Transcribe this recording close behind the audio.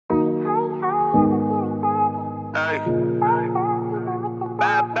Bad,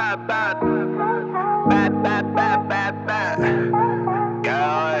 bad, bad. Bad, bad, bad, bad, bad.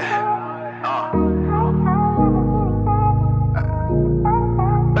 Girl,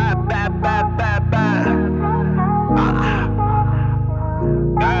 bad, bad, bad, bad, bad.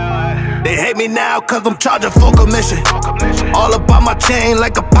 They hate me now cause I'm charging for commission. All about my chain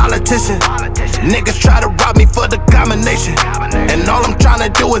like a politician. Niggas try to rob me for the combination, and all I'm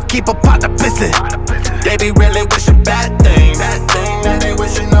tryna do is keep a pot of pissin'. They be really wishing bad things, that they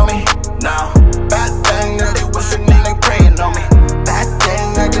wishing on me. No, bad thing that they wishing and they praying on me. Bad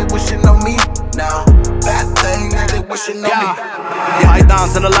thing that they wishing on me. No, bad thing that they wishing on me.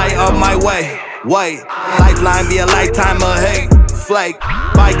 Pythons in the light of my way. Wait, lifeline be a lifetime of hate. Flake,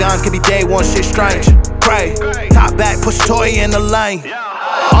 bygones can be day one, shit strange. Pray, top back, push toy in the lane.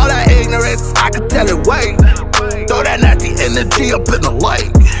 All that ignorance, I can tell it, wait. Throw that nasty energy up in the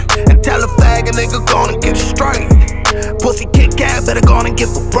lake, and tell a fag a nigga gonna get straight. Pussy Kit Kat, better gonna give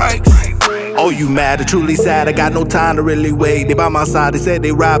a break. Oh, you mad or truly sad? I got no time to really wait. They by my side, they said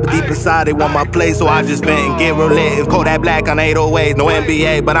they ride, but deep inside they want my place. So I just vent and get real lit and call that black on 808. No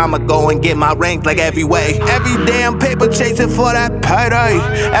NBA, but I'ma go and get my rings like every way. Every day I'm paper chasing for that payday.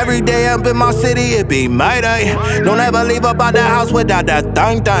 Every day up in my city, it be Mayday. Don't ever leave up out the house without that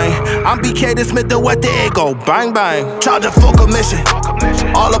thing. I'm BK the Smith, the what the it go bang bang. Charging for commission.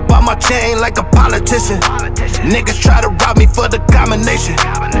 All about my chain like a politician. Niggas try to rob me for the combination,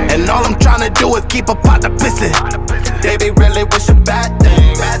 and all I'm tryna do is keep a pot of pissin'. They be really wishing bad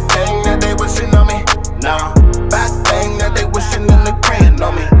thing that they wishing on me. No, bad thing that they wishing and they praying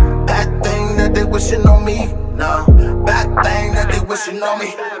on me. Bad thing that they wishing on me. No, bad thing that they wishing on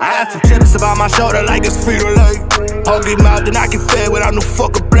me. I got some chips about my shoulder like it's free to lay. Hungry mouth and I can fed without no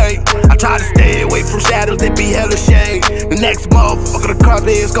fucking blade. I try to stay away from shadows that be hella shade. The next motherfucker to cross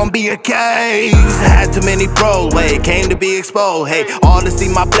me is gonna be a case. I had too many pros, wait, came to be exposed. Hey, all to see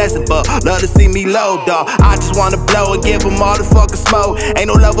my blessing, but love to see me low, dawg. I just wanna blow and give them all the fucking smoke. Ain't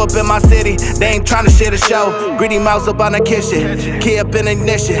no love up in my city, they ain't tryna share the show. Greedy mouse up on the kitchen, key up in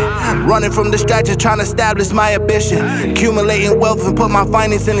ignition. Running from distractions, trying to establish my ambition. Accumulating wealth and put my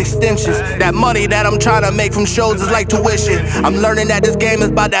finance in extensions. That money that I'm trying to make from shows is like tuition. I'm learning that this game is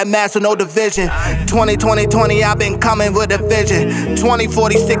about that mass with no division. 20, I've been coming with a vision. 20,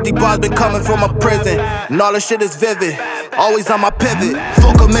 40, 60 bars been coming from a prison, and all the shit is vivid. Always on my pivot,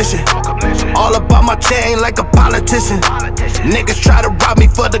 full commission. All about my chain like a politician. Niggas try to rob me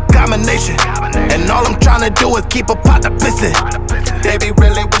for the combination, and all I'm tryna do is keep a pot of pissin'. They be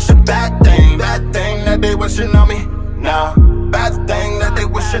really wishing bad thing that they wishing on me. No, bad thing that they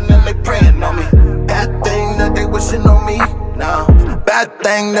wishing and they praying on me. Bad thing that they wishing on me. No, bad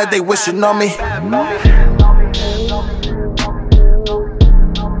thing that they wishing on me.